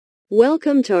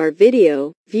Welcome to our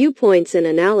video, Viewpoints and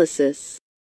Analysis.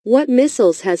 What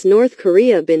missiles has North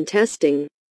Korea been testing?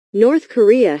 North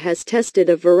Korea has tested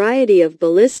a variety of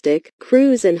ballistic,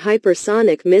 cruise and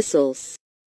hypersonic missiles.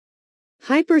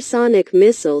 Hypersonic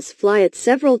missiles fly at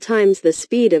several times the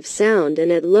speed of sound and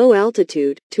at low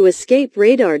altitude, to escape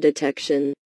radar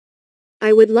detection.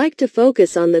 I would like to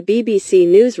focus on the BBC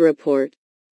News report.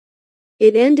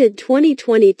 It ended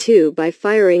 2022 by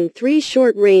firing 3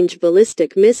 short-range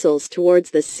ballistic missiles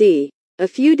towards the sea, a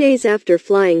few days after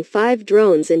flying 5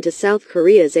 drones into South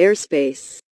Korea's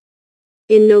airspace.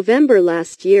 In November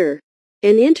last year,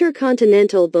 an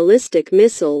intercontinental ballistic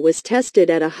missile was tested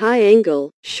at a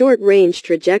high-angle, short-range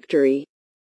trajectory.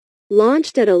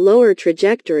 Launched at a lower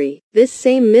trajectory, this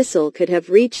same missile could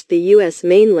have reached the U.S.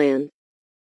 mainland.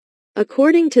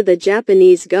 According to the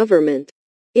Japanese government,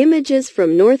 images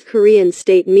from North Korean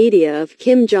state media of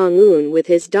Kim Jong-un with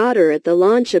his daughter at the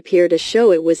launch appear to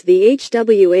show it was the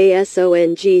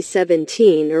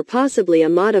HWASONG-17 or possibly a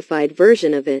modified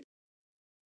version of it.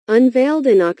 Unveiled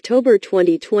in October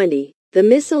 2020, the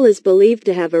missile is believed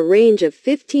to have a range of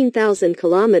 15,000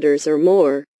 kilometers or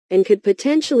more, and could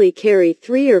potentially carry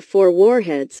 3 or 4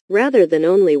 warheads, rather than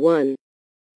only one.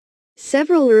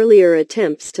 Several earlier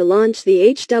attempts to launch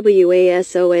the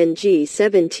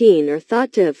HWASONG-17 are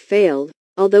thought to have failed,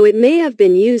 although it may have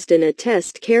been used in a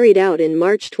test carried out in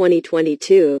March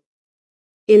 2022.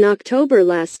 In October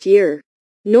last year,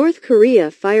 North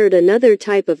Korea fired another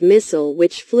type of missile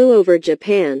which flew over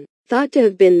Japan, thought to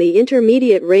have been the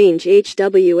intermediate-range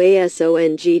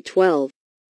HWASONG-12.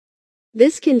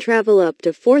 This can travel up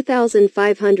to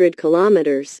 4,500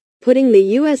 kilometers, putting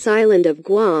the U.S. island of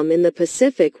Guam in the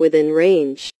Pacific within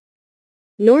range.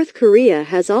 North Korea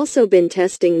has also been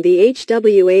testing the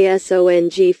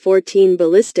HWASONG-14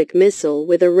 ballistic missile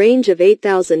with a range of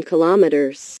 8,000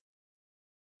 kilometers.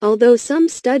 Although some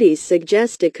studies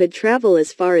suggest it could travel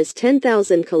as far as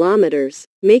 10,000 kilometers,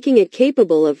 making it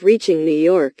capable of reaching New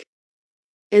York.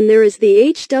 And there is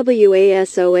the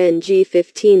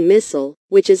HWASONG-15 missile,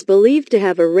 which is believed to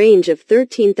have a range of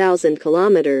 13,000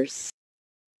 kilometers.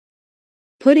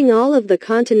 Putting all of the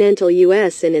continental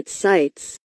U.S. in its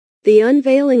sights, the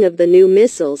unveiling of the new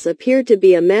missiles appeared to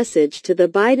be a message to the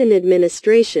Biden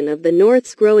administration of the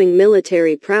North's growing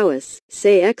military prowess,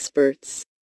 say experts.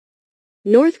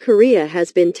 North Korea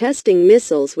has been testing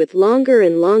missiles with longer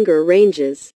and longer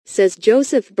ranges, says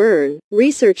Joseph Byrne,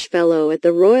 research fellow at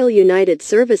the Royal United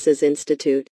Services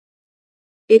Institute.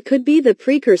 It could be the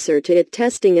precursor to it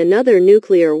testing another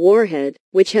nuclear warhead,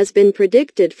 which has been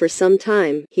predicted for some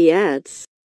time, he adds.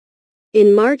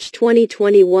 In March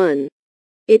 2021,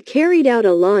 it carried out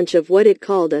a launch of what it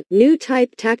called a new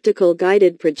type tactical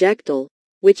guided projectile,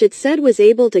 which it said was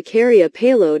able to carry a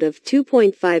payload of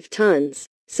 2.5 tons,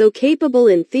 so capable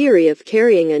in theory of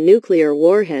carrying a nuclear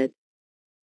warhead.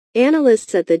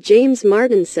 Analysts at the James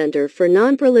Martin Center for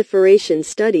Nonproliferation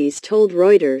Studies told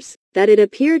Reuters that it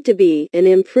appeared to be an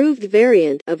improved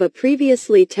variant of a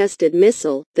previously tested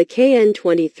missile, the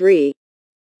KN-23.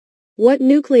 What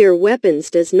nuclear weapons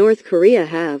does North Korea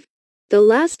have? The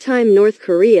last time North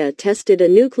Korea tested a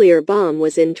nuclear bomb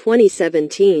was in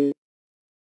 2017.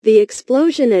 The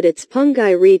explosion at its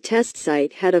Punggye-ri test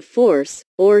site had a force,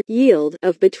 or yield,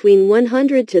 of between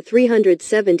 100 to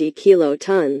 370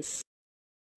 kilotons.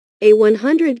 A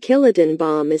 100 kiloton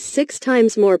bomb is 6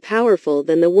 times more powerful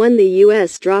than the one the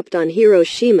U.S. dropped on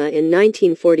Hiroshima in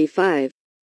 1945.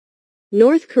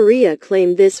 North Korea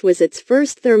claimed this was its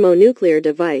first thermonuclear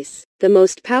device, the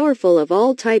most powerful of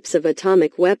all types of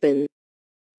atomic weapon.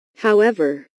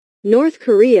 However, North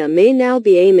Korea may now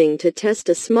be aiming to test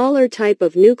a smaller type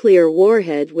of nuclear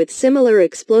warhead with similar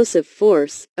explosive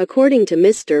force, according to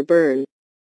Mr. Byrne.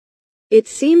 It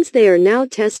seems they are now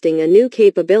testing a new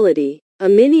capability, a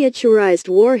miniaturized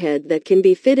warhead that can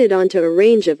be fitted onto a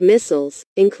range of missiles,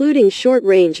 including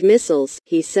short-range missiles,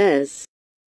 he says.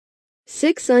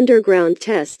 6 underground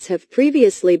tests have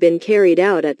previously been carried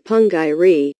out at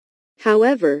Punggye-ri.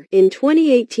 However, in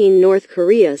 2018 North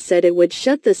Korea said it would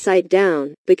shut the site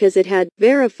down, because it had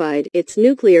verified its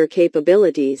nuclear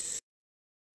capabilities.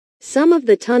 Some of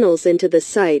the tunnels into the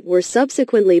site were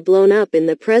subsequently blown up in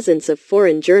the presence of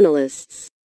foreign journalists.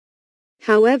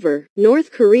 However,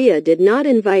 North Korea did not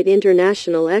invite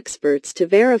international experts to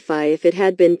verify if it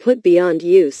had been put beyond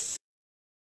use.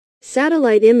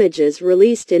 Satellite images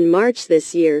released in March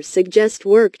this year suggest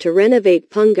work to renovate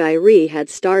Punggye-ri had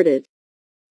started.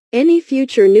 Any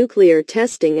future nuclear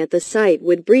testing at the site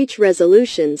would breach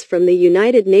resolutions from the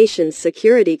United Nations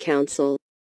Security Council.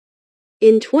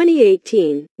 In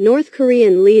 2018, North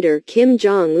Korean leader Kim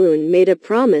Jong-un made a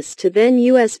promise to then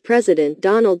U.S. President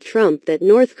Donald Trump that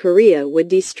North Korea would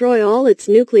destroy all its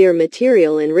nuclear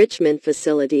material enrichment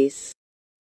facilities.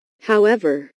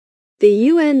 However, the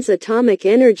UN's Atomic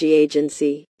Energy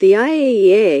Agency, the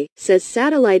IAEA, says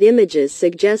satellite images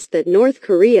suggest that North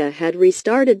Korea had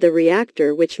restarted the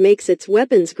reactor, which makes its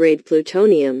weapons-grade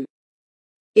plutonium.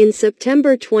 In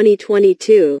September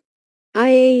 2022,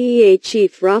 IAEA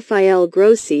Chief Rafael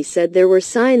Grossi said there were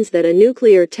signs that a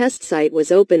nuclear test site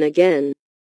was open again.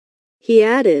 He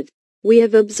added, "We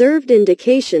have observed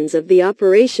indications of the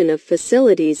operation of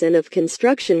facilities and of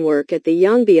construction work at the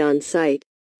Yongbyon site,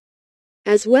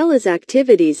 as well as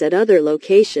activities at other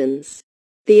locations."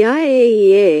 The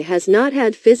IAEA has not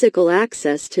had physical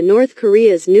access to North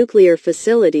Korea's nuclear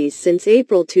facilities since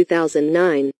April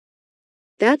 2009.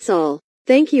 That's all.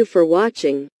 Thank you for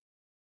watching.